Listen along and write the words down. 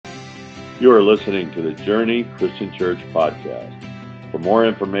You are listening to the Journey Christian Church podcast. For more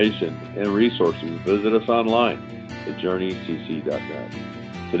information and resources, visit us online at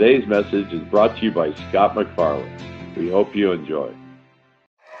journeycc.net. Today's message is brought to you by Scott McFarland. We hope you enjoy.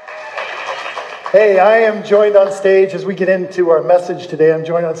 Hey, I am joined on stage as we get into our message today. I'm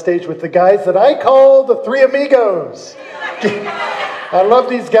joined on stage with the guys that I call the Three Amigos. I love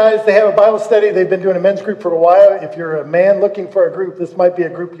these guys. They have a Bible study. They've been doing a men's group for a while. If you're a man looking for a group, this might be a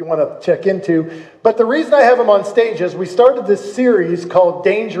group you want to check into. But the reason I have them on stage is we started this series called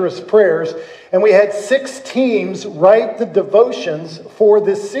Dangerous Prayers, and we had 6 teams write the devotions for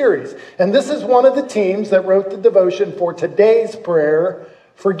this series. And this is one of the teams that wrote the devotion for today's prayer,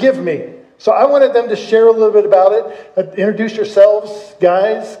 Forgive Me. So I wanted them to share a little bit about it. Introduce yourselves,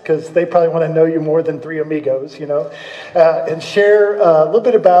 guys, because they probably want to know you more than Three Amigos, and share a little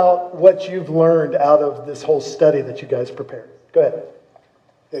bit about what you've learned out of this whole study that you guys prepared. Go ahead.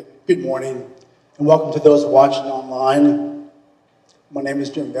 Hey, good morning, and welcome to those watching online. My name is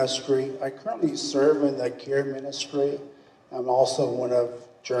Jim Vestry. I currently serve in the care ministry. I'm also one of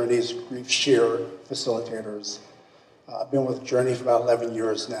Journey's Grief Share facilitators. I've been with Journey for about 11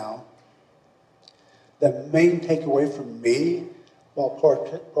 years now. The main takeaway for me while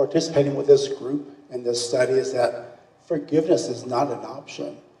participating with this group in this study is that forgiveness is not an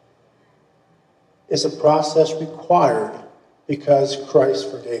option. It's a process required because Christ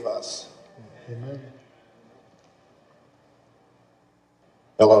forgave us. Amen.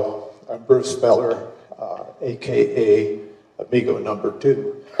 Hello, I'm Bruce Feller, a.k.a. Amigo number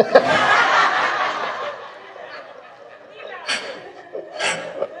 2.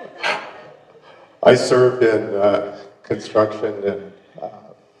 I served in construction and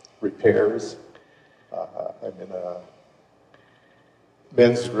repairs. I'm in a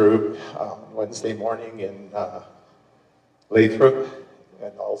men's group Wednesday morning in Lathrop,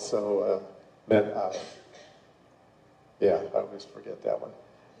 and also I always forget that one.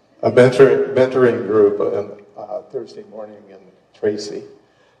 A mentoring group on Thursday morning in Tracy.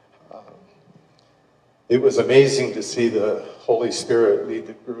 It was amazing to see the Holy Spirit lead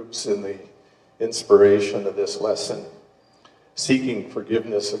the groups in the inspiration of this lesson. Seeking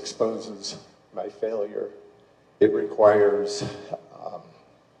forgiveness exposes my failure. It requires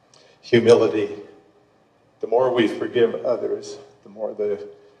humility. The more we forgive others, the more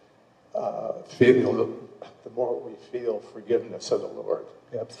we feel forgiveness of the Lord.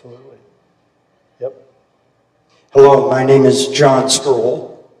 Absolutely. Yep. Hello, my name is John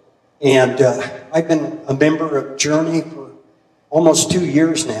Scroll, and I've been a member of Journey for almost 2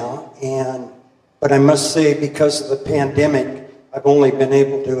 years now, but I must say, because of the pandemic, I've only been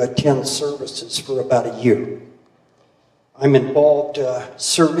able to attend services for about a year. I'm involved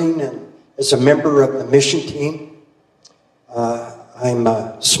serving as a member of the mission team. I'm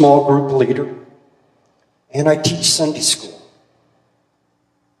a small group leader, and I teach Sunday school.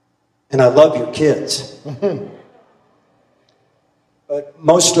 And I love your kids. But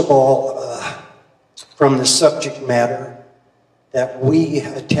most of all, from the subject matter that we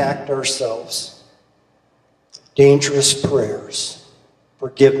attacked ourselves, dangerous prayers,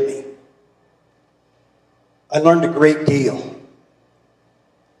 forgive me. I learned a great deal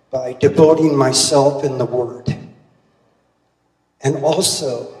by devoting myself in the Word and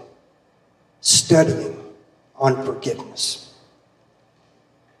also studying on forgiveness.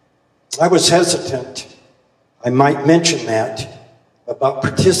 I was hesitant, I might mention that, about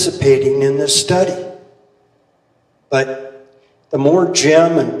participating in this study. But the more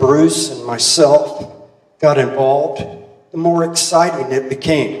Jim and Bruce and myself got involved, the more exciting it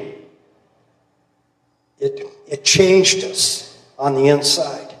became. It changed us on the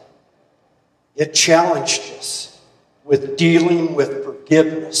inside. It challenged us with dealing with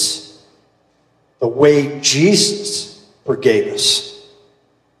forgiveness the way Jesus forgave us.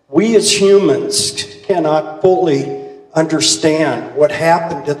 We as humans cannot fully understand what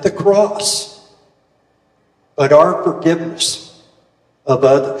happened at the cross, but our forgiveness of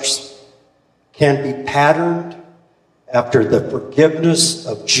others can be patterned after the forgiveness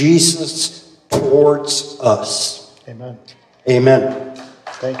of Jesus towards us. Amen. Amen.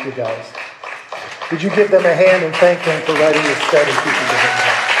 Thank you, guys. Would you give them a hand and thank them for writing this study?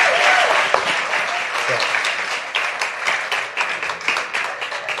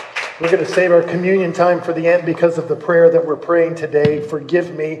 We're going to save our communion time for the end because of the prayer that we're praying today,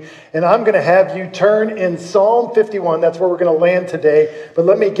 Forgive Me. And I'm going to have you turn in Psalm 51. That's where we're going to land today. But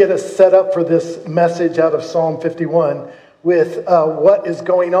let me get us set up for this message out of Psalm 51 with what is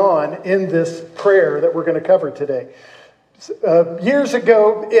going on in this prayer that we're going to cover today. Years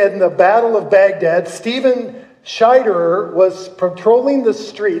ago in the Battle of Baghdad, Stephen Scheiderer was patrolling the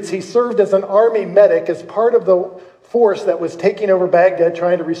streets. He served as an army medic as part of the force that was taking over Baghdad,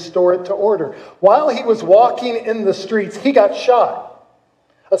 trying to restore it to order. While he was walking in the streets, he got shot.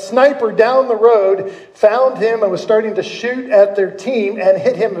 A sniper down the road found him and was starting to shoot at their team and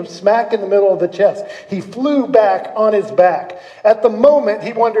hit him smack in the middle of the chest. He flew back on his back. At the moment,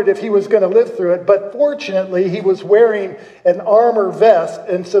 he wondered if he was going to live through it, but fortunately, he was wearing an armor vest,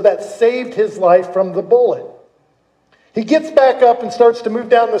 and so that saved his life from the bullet. He gets back up and starts to move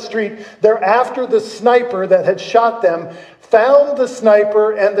down the street. They're after the sniper that had shot them, found the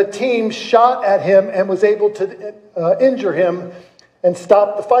sniper, and the team shot at him and was able to injure him and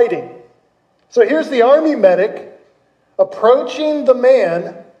stop the fighting. So here's the army medic approaching the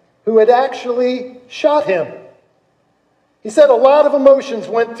man who had actually shot him. He said, "A lot of emotions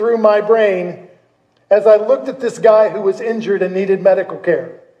went through my brain as I looked at this guy who was injured and needed medical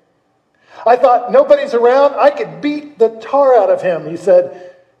care. I thought, nobody's around, I could beat the tar out of him," he said,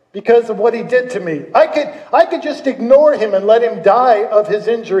 "because of what he did to me. I could just ignore him and let him die of his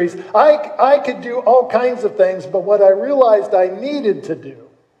injuries. I could do all kinds of things, but what I realized I needed to do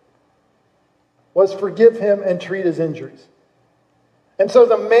was forgive him and treat his injuries." And so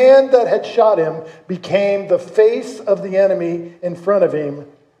the man that had shot him became the face of the enemy in front of him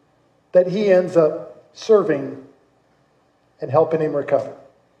that he ends up serving and helping him recover.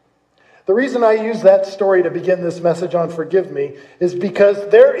 The reason I use that story to begin this message on Forgive Me is because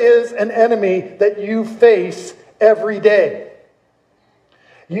there is an enemy that you face every day.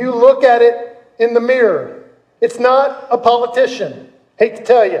 You look at it in the mirror. It's not a politician. Hate to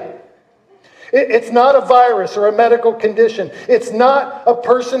tell you. It's not a virus or a medical condition. It's not a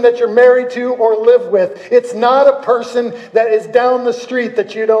person that you're married to or live with. It's not a person that is down the street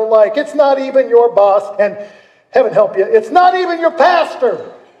that you don't like. It's not even your boss, and heaven help you, it's not even your pastor.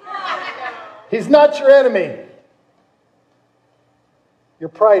 He's not your enemy. Your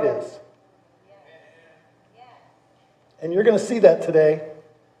pride is. And you're going to see that today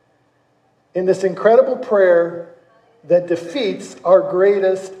in this incredible prayer that defeats our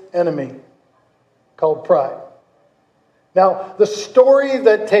greatest enemy, called pride. Now, the story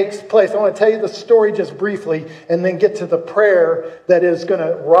that takes place, I want to tell you the story just briefly and then get to the prayer that is going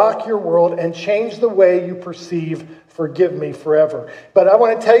to rock your world and change the way you perceive Forgive Me forever. But I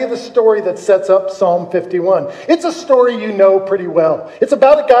want to tell you the story that sets up Psalm 51. It's a story you know pretty well. It's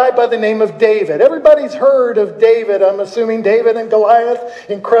about a guy by the name of David. Everybody's heard of David. I'm assuming David and Goliath,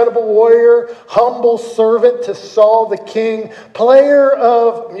 incredible warrior, humble servant to Saul the king, player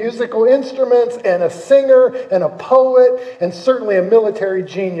of musical instruments and a singer and a poet and certainly a military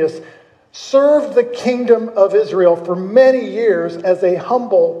genius. Served the kingdom of Israel for many years as a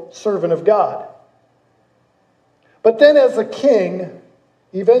humble servant of God. But then as a king,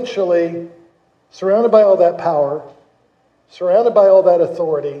 eventually, surrounded by all that power, surrounded by all that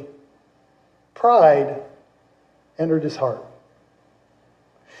authority, pride entered his heart.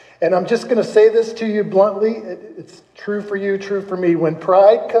 And I'm just going to say this to you bluntly. It's true for you, true for me. When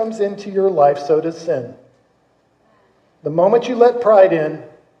pride comes into your life, so does sin. The moment you let pride in,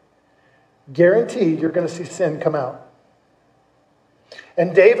 guaranteed you're going to see sin come out.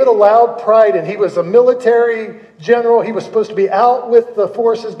 And David allowed pride in. He was a military general. He was supposed to be out with the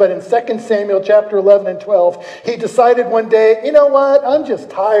forces, but in 2 Samuel chapter 11 and 12, he decided one day, you know what? I'm just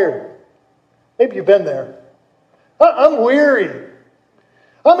tired. Maybe you've been there. I'm weary.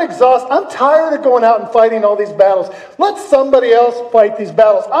 I'm exhausted. I'm tired of going out and fighting all these battles. Let somebody else fight these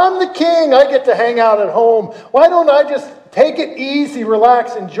battles. I'm the king. I get to hang out at home. Why don't I just take it easy,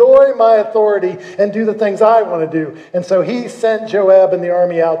 relax, enjoy my authority, and do the things I want to do? And so he sent Joab and the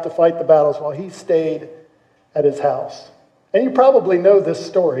army out to fight the battles while he stayed at his house. And you probably know this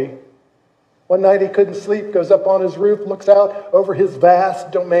story. One night he couldn't sleep, goes up on his roof, looks out over his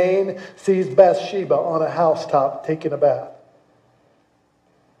vast domain, sees Bathsheba on a housetop taking a bath.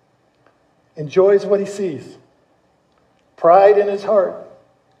 Enjoys what he sees. Pride in his heart.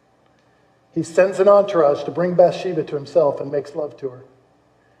 He sends an entourage to bring Bathsheba to himself and makes love to her.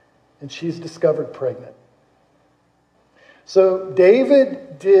 And she's discovered pregnant. So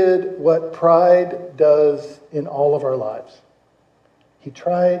David did what pride does in all of our lives. He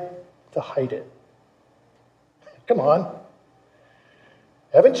tried to hide it. Come on.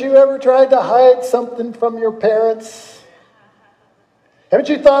 Haven't you ever tried to hide something from your parents? Haven't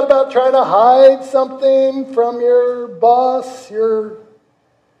you thought about trying to hide something from your boss, your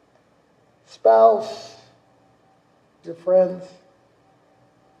spouse, your friends?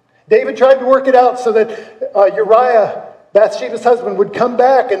 David tried to work it out so that Uriah Bathsheba's husband would come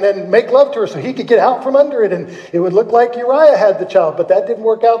back and then make love to her so he could get out from under it, and it would look like Uriah had the child, but that didn't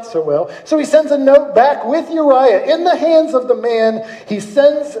work out so well. So he sends a note back with Uriah in the hands of the man. He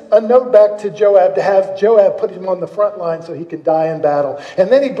sends a note back to Joab to have Joab put him on the front line so he can die in battle. And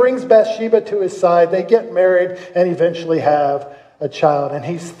then he brings Bathsheba to his side. They get married and eventually have a child. And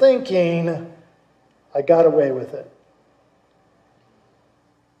he's thinking, I got away with it.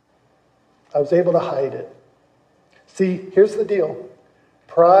 I was able to hide it. See, here's the deal.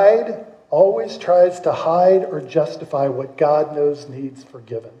 Pride always tries to hide or justify what God knows needs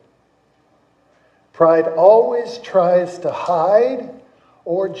forgiven. Pride always tries to hide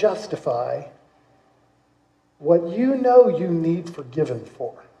or justify what you know you need forgiven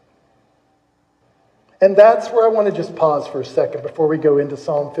for. And that's where I want to just pause for a second before we go into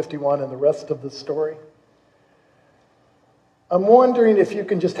Psalm 51 and the rest of the story. I'm wondering if you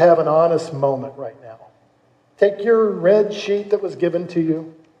can just have an honest moment right now. Take your red sheet that was given to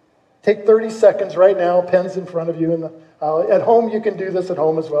you. Take 30 seconds right now, pens in front of you in the aisle. At home, you can do this at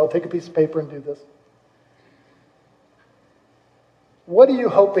home as well. Take a piece of paper and do this. What are you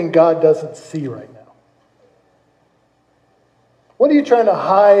hoping God doesn't see right now? What are you trying to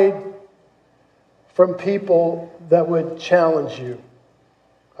hide from people that would challenge you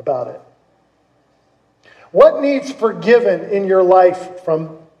about it? What needs forgiven in your life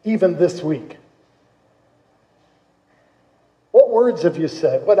from even this week? What words have you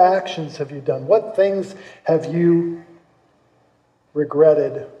said? What actions have you done? What things have you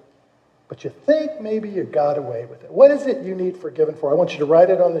regretted, but you think maybe you got away with it? What is it you need forgiven for? I want you to write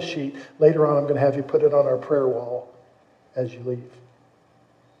it on the sheet. Later on, I'm going to have you put it on our prayer wall as you leave.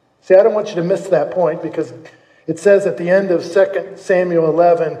 See, I don't want you to miss that point because it says at the end of 2 Samuel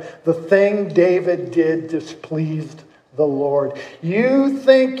 11, the thing David did displeased the Lord. You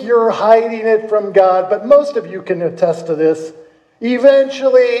think you're hiding it from God, but most of you can attest to this.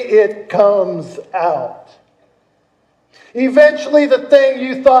 Eventually, it comes out. Eventually, the thing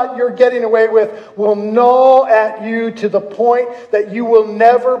you thought you're getting away with will gnaw at you to the point that you will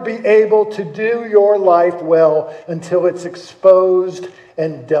never be able to do your life well until it's exposed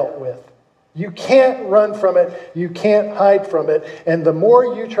and dealt with. You can't run from it. You can't hide from it. And the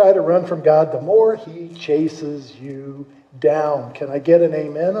more you try to run from God, the more He chases you down. Can I get an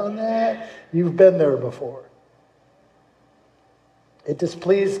amen on that? You've been there before. It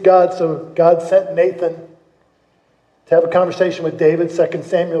displeased God, so God sent Nathan to have a conversation with David, 2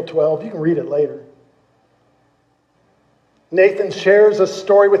 Samuel 12. You can read it later. Nathan shares a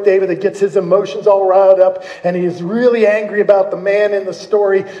story with David that gets his emotions all riled up, and he is really angry about the man in the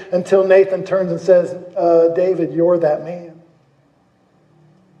story until Nathan turns and says, David, you're that man.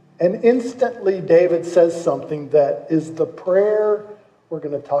 And instantly David says something that is the prayer we're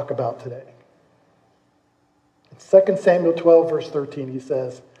going to talk about today. In 2 Samuel 12, verse 13, he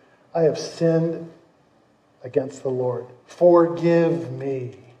says, I have sinned against the Lord. Forgive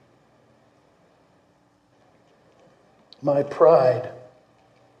me. My pride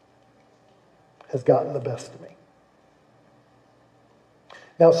has gotten the best of me.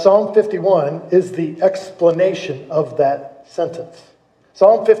 Now, Psalm 51 is the explanation of that sentence.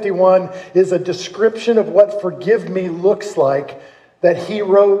 Psalm 51 is a description of what forgive me looks like that he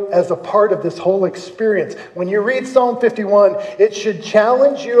wrote as a part of this whole experience. When you read Psalm 51, it should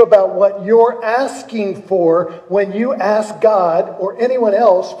challenge you about what you're asking for when you ask God or anyone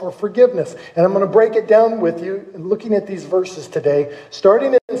else for forgiveness. And I'm going to break it down with you looking at these verses today,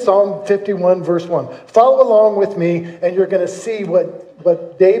 starting in Psalm 51, verse 1. Follow along with me, and you're going to see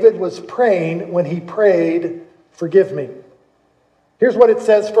what David was praying when he prayed, forgive me. Here's what it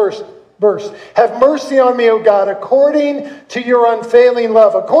says first. Verse, have mercy on me, O God, according to your unfailing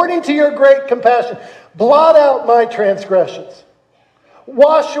love, according to your great compassion. Blot out my transgressions.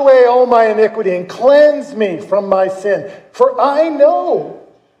 Wash away all my iniquity and cleanse me from my sin. For I know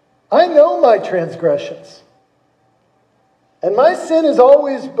my transgressions. And my sin is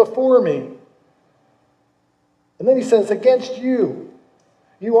always before me. And then he says, against you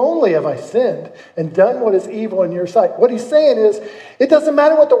only have I sinned and done what is evil in your sight. What he's saying is, it doesn't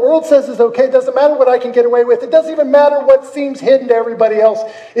matter what the world says is okay. It doesn't matter what I can get away with. It doesn't even matter what seems hidden to everybody else.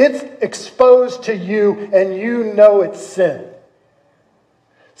 It's exposed to you, and you know it's sin.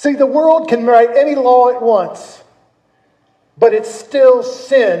 See, the world can write any law it wants, but it's still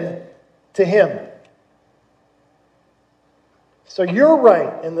sin to him. So you're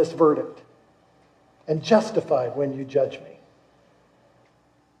right in this verdict and justified when you judge me.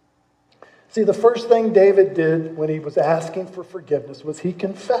 See, the first thing David did when he was asking for forgiveness was he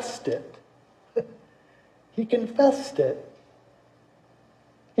confessed it. He confessed it.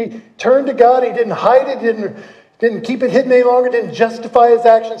 He turned to God. He didn't hide it. He didn't Didn't keep it hidden any longer, didn't justify his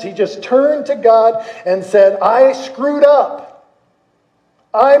actions. He just turned to God and said, I screwed up.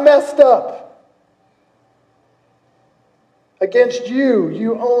 I messed up. Against you,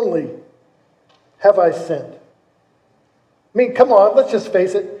 you only, have I sinned. I mean, come on, let's just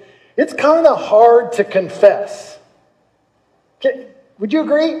face it. It's kind of hard to confess. Would you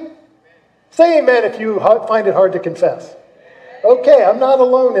agree? Say amen if you find it hard to confess. Okay, I'm not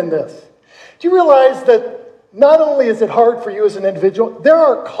alone in this. Do you realize that not only is it hard for you as an individual, there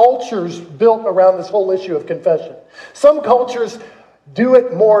are cultures built around this whole issue of confession. Some cultures do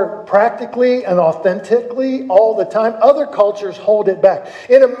it more practically and authentically all the time. Other cultures hold it back.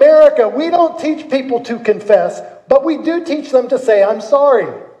 In America, we don't teach people to confess, but we do teach them to say, I'm sorry.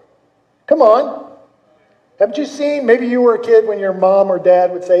 Come on. Haven't you seen, maybe you were a kid when your mom or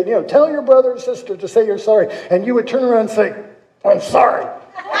dad would say, tell your brother or sister to say you're sorry. And you would turn around and say, I'm sorry.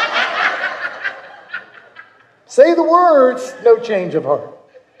 Say the words, no change of heart.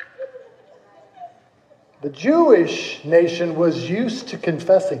 The Jewish nation was used to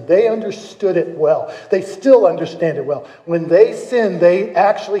confessing. They understood it well. They still understand it well. When they sin, they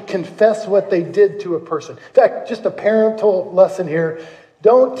actually confess what they did to a person. In fact, just a parental lesson here.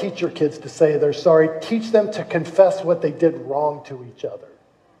 Don't teach your kids to say they're sorry. Teach them to confess what they did wrong to each other.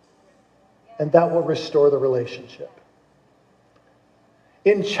 And that will restore the relationship.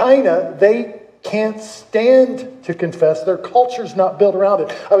 In China, they can't stand to confess. Their culture's not built around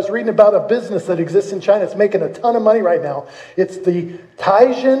it. I was reading about a business that exists in China. It's making a ton of money right now. It's the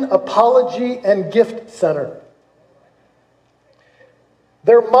Taizhen Apology and Gift Center.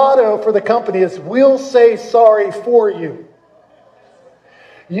 Their motto for the company is, we'll say sorry for you.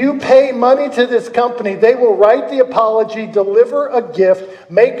 You pay money to this company, they will write the apology, deliver a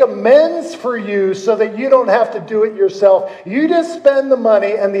gift, make amends for you so that you don't have to do it yourself. You just spend the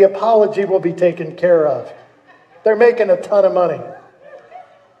money and the apology will be taken care of. They're making a ton of money.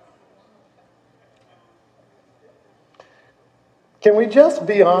 Can we just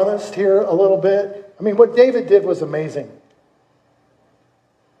be honest here a little bit? I mean, what David did was amazing.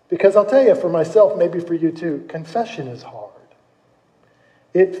 Because I'll tell you, for myself, maybe for you too, confession is hard.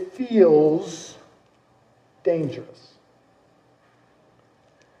 It feels dangerous.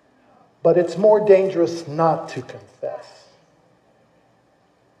 But it's more dangerous not to confess.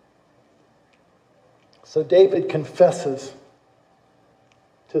 So David confesses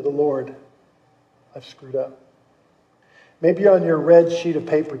to the Lord, I've screwed up. Maybe on your red sheet of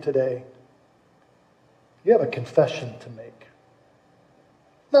paper today, you have a confession to make.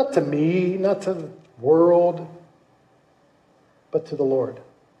 Not to me, not to the world, but to the Lord.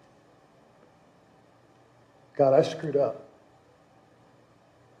 God, I screwed up.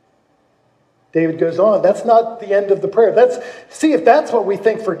 David goes on. That's not the end of the prayer. See, if that's what we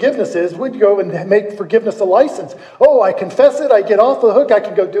think forgiveness is, we'd go and make forgiveness a license. Oh, I confess it, I get off the hook, I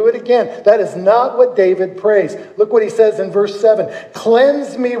can go do it again. That is not what David prays. Look what he says in verse 7.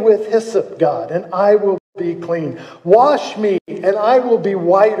 Cleanse me with hyssop, God, and I will be clean. Wash me, and I will be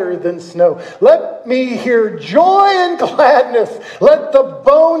whiter than snow. Let me hear joy and gladness. Let the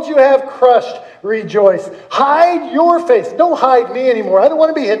bones you have crushed rejoice. Hide your face. Don't hide me anymore. I don't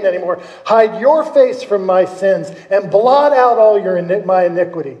want to be hidden anymore. Hide your face from my sins and blot out all my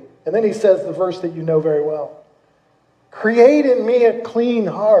iniquity. And then he says the verse that you know very well. Create in me a clean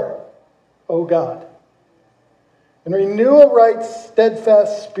heart, O God, and renew a right,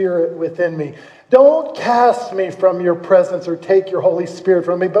 steadfast spirit within me. Don't cast me from your presence or take your Holy Spirit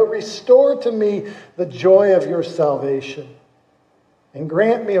from me, but restore to me the joy of your salvation. And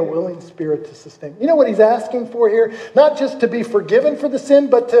grant me a willing spirit to sustain. You know what he's asking for here? Not just to be forgiven for the sin,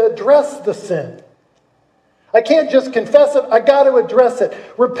 but to address the sin. I can't just confess it, I got to address it.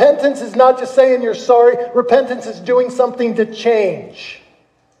 Repentance is not just saying you're sorry. Repentance is doing something to change.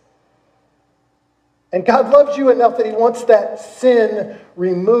 And God loves you enough that he wants that sin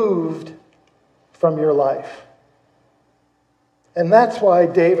removed from your life. And that's why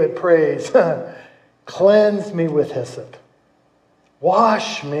David prays, cleanse me with hyssop.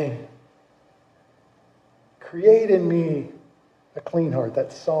 Wash me. Create in me a clean heart.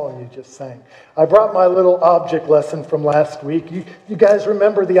 That song you just sang. I brought my little object lesson from last week. You guys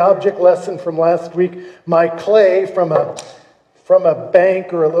remember the object lesson from last week? My clay from a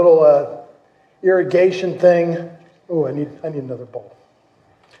bank or a little irrigation thing. Oh, I need another bowl.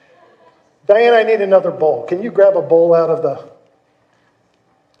 Diane, I need another bowl. Can you grab a bowl out of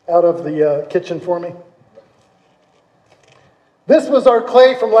the kitchen for me? This was our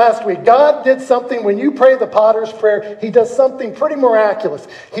clay from last week. God did something when you pray the potter's prayer. He does something pretty miraculous.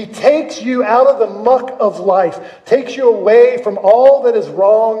 He takes you out of the muck of life, takes you away from all that is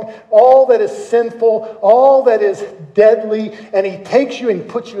wrong, all that is sinful, all that is deadly, and he takes you and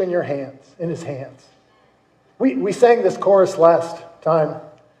puts you in your hands, in his hands. We sang this chorus last time.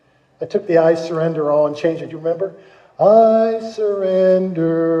 I took the I surrender all and changed it. Do you remember? I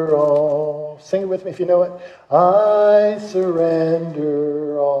surrender all. Sing it with me if you know it. I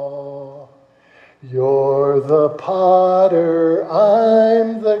surrender all. You're the potter,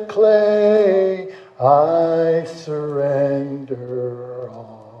 I'm the clay. I surrender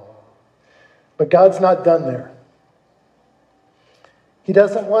all. But God's not done there. He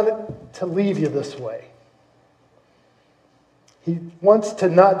doesn't want it to leave you this way. He wants to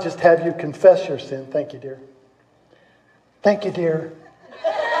not just have you confess your sin. Thank you, dear. Thank you, dear.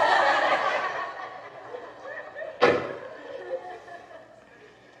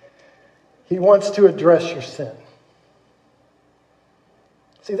 He wants to address your sin.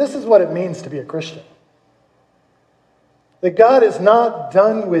 See, this is what it means to be a Christian. That God is not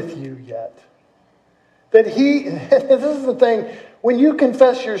done with you yet. That He, this is the thing, when you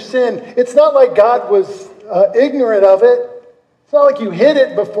confess your sin, it's not like God was ignorant of it. It's not like you hid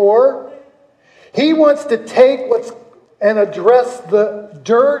it before. He wants to take and address the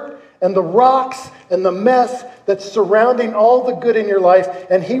dirt and the rocks and the mess that's surrounding all the good in your life,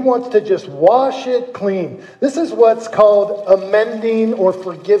 and He wants to just wash it clean. This is what's called amending or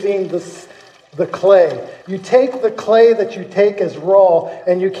forgiving the clay. You take the clay that you take as raw,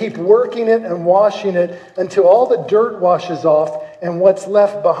 and you keep working it and washing it until all the dirt washes off, and what's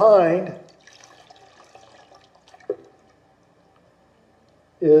left behind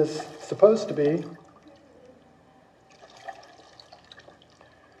is supposed to be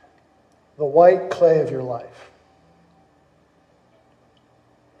the white clay of your life.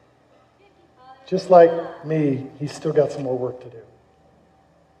 Just like me, He's still got some more work to do.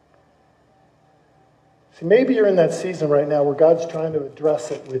 See, maybe you're in that season right now where God's trying to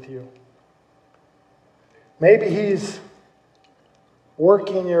address it with you. Maybe He's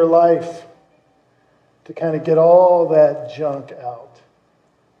working your life to kind of get all that junk out.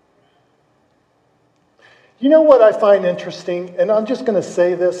 You know what I find interesting, and I'm just going to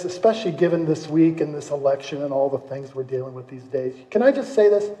say this, especially given this week and this election and all the things we're dealing with these days. Can I just say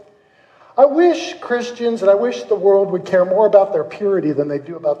this? I wish Christians and I wish the world would care more about their purity than they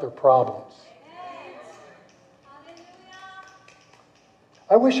do about their problems.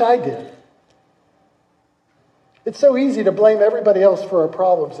 I wish I did. It's so easy to blame everybody else for our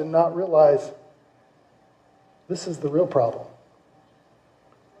problems and not realize this is the real problem.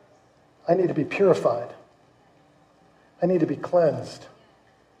 I need to be purified. I need to be cleansed.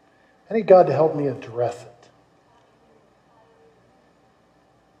 I need God to help me address it.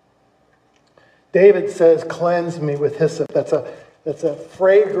 David says, cleanse me with hyssop. That's a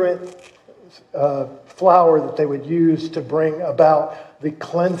fragrant flower that they would use to bring about the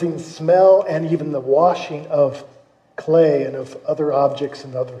cleansing smell and even the washing of clay and of other objects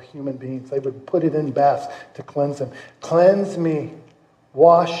and other human beings. They would put it in baths to cleanse them. Cleanse me,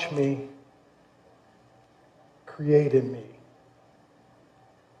 wash me, create in me.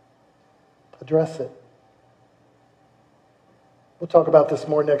 Address it. We'll talk about this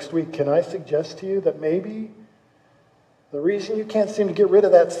more next week. Can I suggest to you that maybe the reason you can't seem to get rid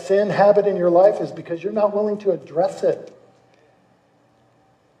of that sin habit in your life is because you're not willing to address it.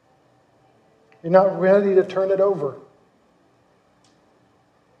 You're not ready to turn it over.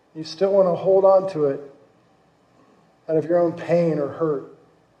 You still want to hold on to it out of your own pain or hurt.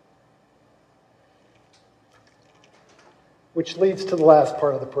 Which leads to the last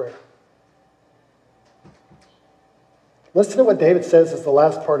part of the prayer. Listen to what David says is the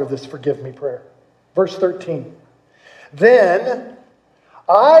last part of this forgive me prayer. Verse 13. Then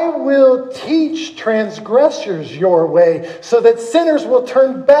I will teach transgressors your way so that sinners will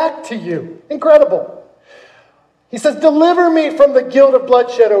turn back to you. Incredible. He says, deliver me from the guilt of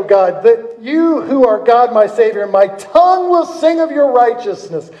bloodshed, O God, that you who are God, my Savior, my tongue will sing of your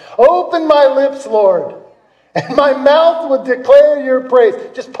righteousness. Open my lips, Lord, and my mouth will declare your praise.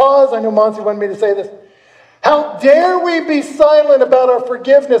 Just pause. I know Monty wanted me to say this. How dare we be silent about our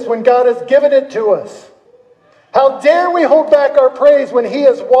forgiveness when God has given it to us? How dare we hold back our praise when He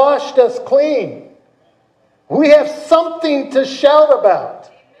has washed us clean? We have something to shout about.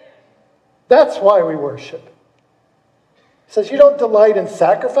 That's why we worship. He says, you don't delight in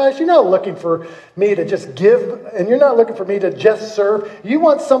sacrifice. You're not looking for me to just give, and you're not looking for me to just serve. You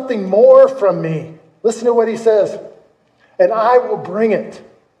want something more from me. Listen to what He says. And I will bring it.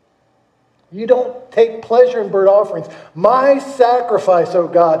 You don't take pleasure in burnt offerings. My sacrifice, O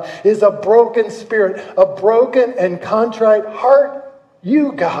God, is a broken spirit, a broken and contrite heart.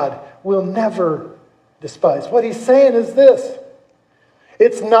 You, God, will never despise. What he's saying is this.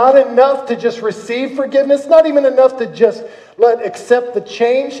 It's not enough to just receive forgiveness, not even enough to just accept the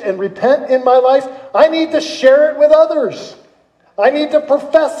change and repent in my life. I need to share it with others. I need to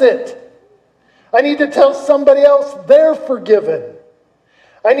profess it. I need to tell somebody else they're forgiven.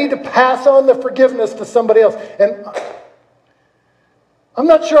 I need to pass on the forgiveness to somebody else. And I'm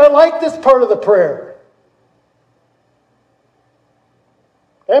not sure I like this part of the prayer.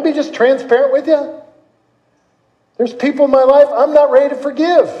 Can I be just transparent with you? There's people in my life I'm not ready to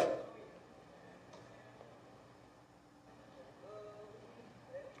forgive.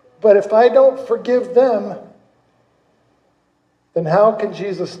 But if I don't forgive them, then how can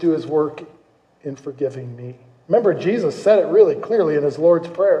Jesus do his work in forgiving me? Remember, Jesus said it really clearly in his Lord's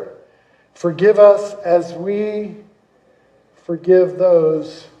Prayer. Forgive us as we forgive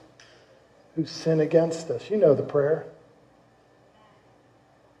those who sin against us. You know the prayer.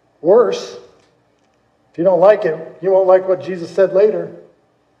 Worse, if you don't like it, you won't like what Jesus said later.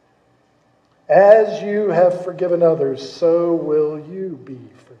 As you have forgiven others, so will you be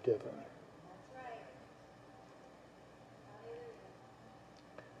forgiven.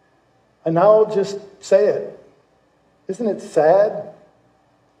 And I'll just say it. Isn't it sad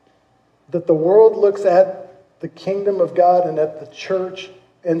that the world looks at the kingdom of God and at the church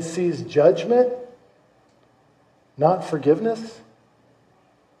and sees judgment, not forgiveness?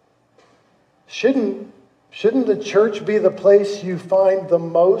 Shouldn't the church be the place you find the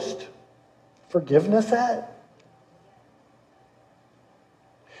most forgiveness at?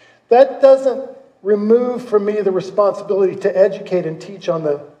 That doesn't remove from me the responsibility to educate and teach on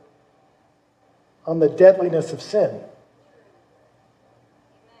the deadliness of sin.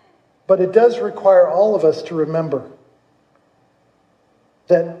 But it does require all of us to remember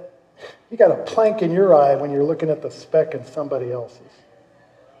that you got a plank in your eye when you're looking at the speck in somebody else's.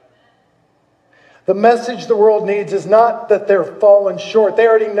 The message the world needs is not that they're fallen short. They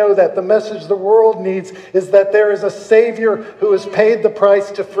already know that. The message the world needs is that there is a Savior who has paid the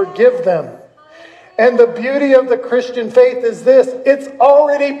price to forgive them. And the beauty of the Christian faith is this: it's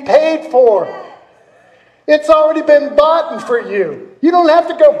already paid for. It's already been bought for you. You don't have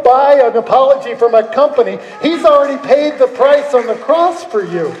to go buy an apology from a company. He's already paid the price on the cross for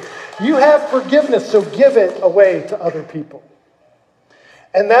you. You have forgiveness, so give it away to other people.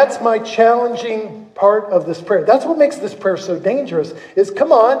 And that's my challenging part of this prayer. That's what makes this prayer so dangerous, is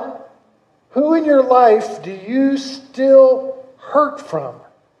come on, who in your life do you still hurt from?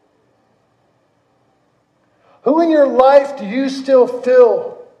 Who in your life do you still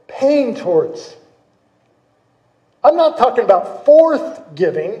feel pain towards? I'm not talking about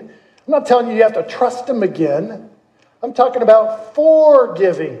forgiving. I'm not telling you you have to trust him again. I'm talking about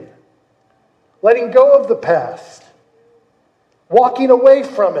forgiving. Letting go of the past. Walking away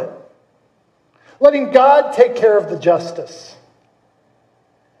from it. Letting God take care of the justice.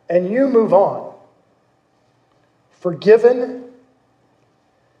 And you move on. Forgiven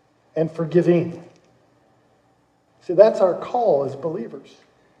and forgiving. See, that's our call as believers.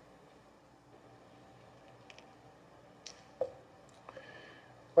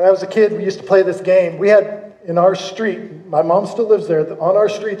 When I was a kid, we used to play this game. We had in our street, my mom still lives there, on our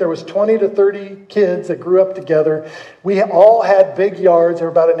street there was 20 to 30 kids that grew up together. We all had big yards. They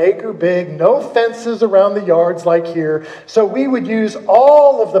were about an acre big, no fences around the yards like here. So we would use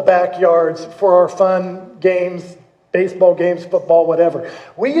all of the backyards for our fun games, baseball games, football, whatever.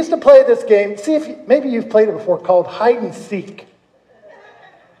 We used to play this game, see if maybe you've played it before, called hide and seek.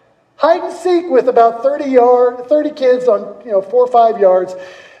 Hide and seek with about 30 kids on 4 or 5 yards.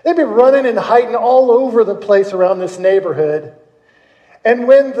 They'd be running and hiding all over the place around this neighborhood. And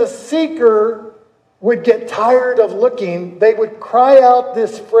when the seeker would get tired of looking, they would cry out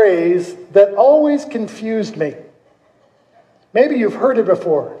this phrase that always confused me. Maybe you've heard it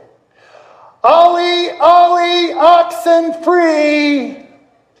before. Ollie, Ollie, oxen free.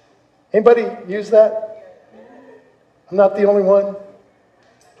 Anybody use that? I'm not the only one.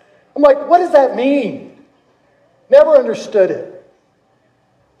 I'm like, what does that mean? Never understood it.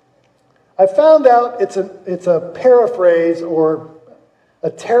 I found out it's a paraphrase or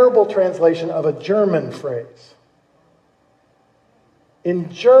a terrible translation of a German phrase.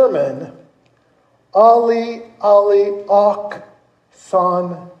 In German, alle auch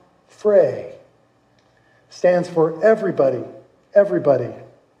sind frei stands for everybody, everybody,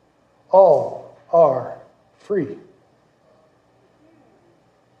 all are free.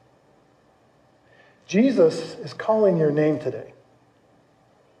 Jesus is calling your name today.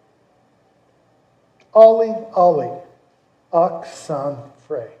 Ollie, oxen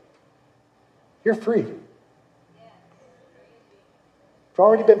free. You're free. You've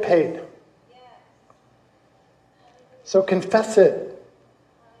already been paid. So confess it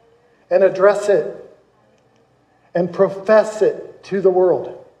and address it and profess it to the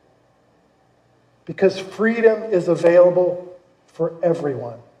world. Because freedom is available for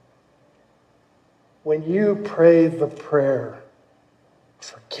everyone. When you pray the prayer,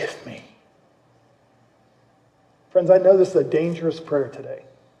 forgive me. Friends, I know this is a dangerous prayer today.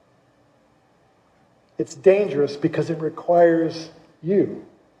 It's dangerous because it requires you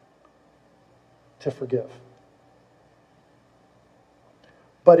to forgive.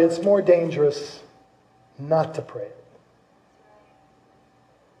 But it's more dangerous not to pray it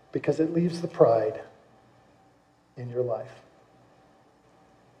because it leaves the pride in your life.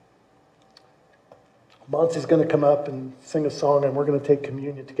 Monsi's going to come up and sing a song, and we're going to take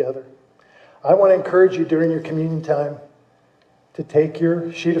communion together. I want to encourage you during your communion time to take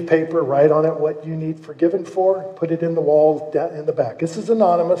your sheet of paper, write on it what you need forgiven for, put it in the wall in the back. This is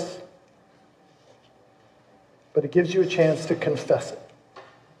anonymous, but it gives you a chance to confess it.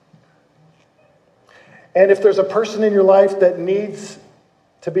 And if there's a person in your life that needs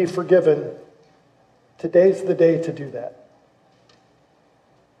to be forgiven, today's the day to do that.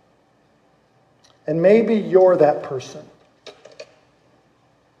 And maybe you're that person.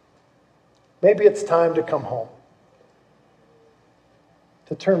 Maybe it's time to come home,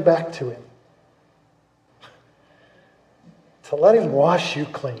 to turn back to him, to let him wash you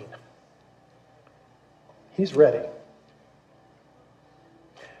clean. He's ready.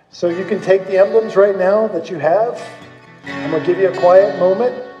 So you can take the emblems right now that you have. I'm going to give you a quiet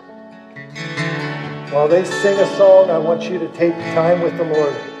moment. While they sing a song, I want you to take time with the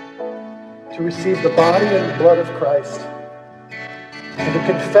Lord to receive the body and the blood of Christ and to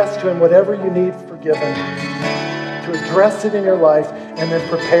confess to him whatever you need forgiven, to address it in your life, and then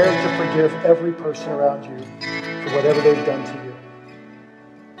prepare to forgive every person around you for whatever they've done to you.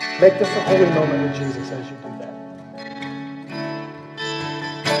 Make this a holy moment with Jesus as you do that.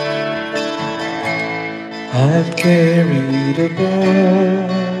 I've carried a burden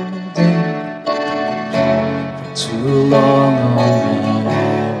for too long alone.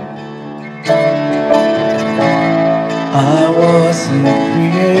 I wasn't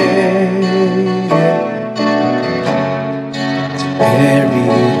created to carry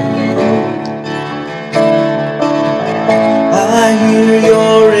it alone. I hear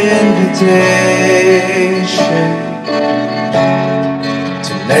your invitation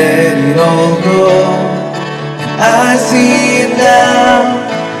to let it all go. I see it now,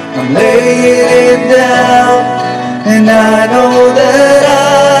 I'm laying it down, and I know that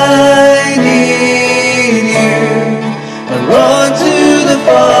I need you. I run to the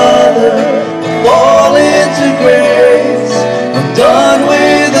Father, I fall into grace. I'm done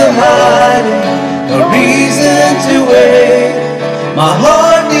with the hiding, no reason to wait. My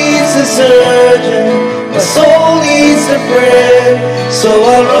heart needs a surgeon, my soul needs a friend. So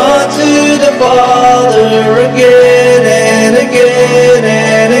I run to the Father again and again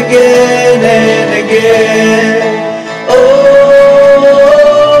and again and again. Oh,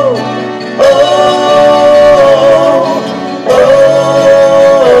 oh, oh, oh.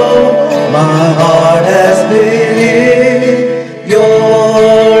 My heart has been in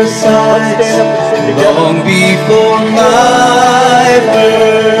your sights long before my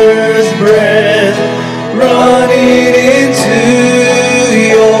first breath, running into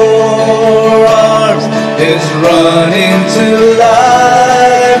your arms is running to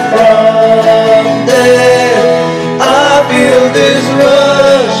life from death. I feel this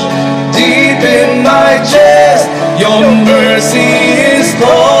rush deep in my chest. Your mercy is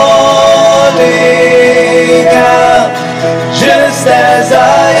calling out. Just as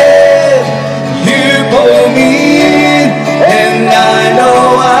I am, you pull me in, and I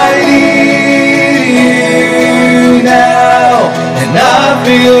know I need you now. And I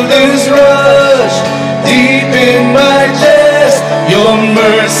feel this rush deep in my chest. Your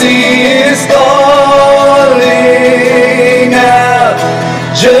mercy is calling out.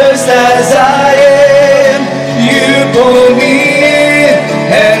 Just as I am, you pull me in,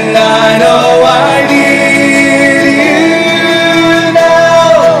 and I know I need you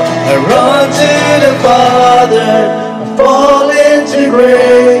now. I run to the Father, I fall into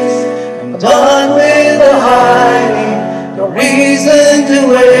grace. I'm done with the hiding, no reason to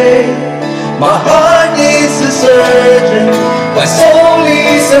wait. My heart needs a surgeon, my soul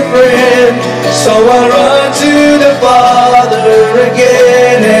needs a friend. So I run to the Father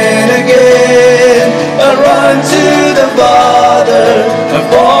again and again. I run to the Father, I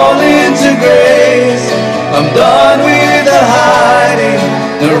fall into grace. done with the hiding,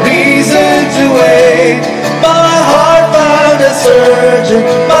 no reason to wait. My heart found a surgeon,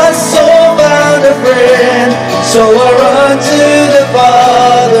 my soul found a friend. So I run to the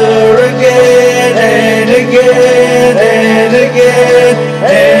Father again and again and again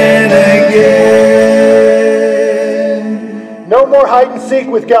and again. No more hide and seek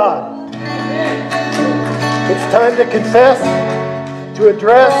with God. It's time to confess, to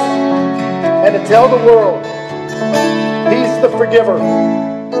address, and to tell the world He's the forgiver.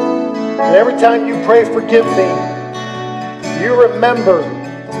 And every time you pray, forgive me, you remember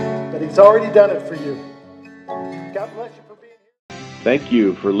that He's already done it for you. God bless you for being here. Thank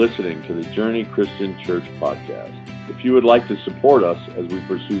you for listening to the Journey Christian Church podcast. If you would like to support us as we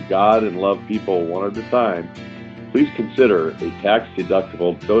pursue God and love people one at a time, please consider a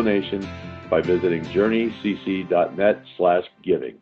tax-deductible donation by visiting journeycc.net/giving.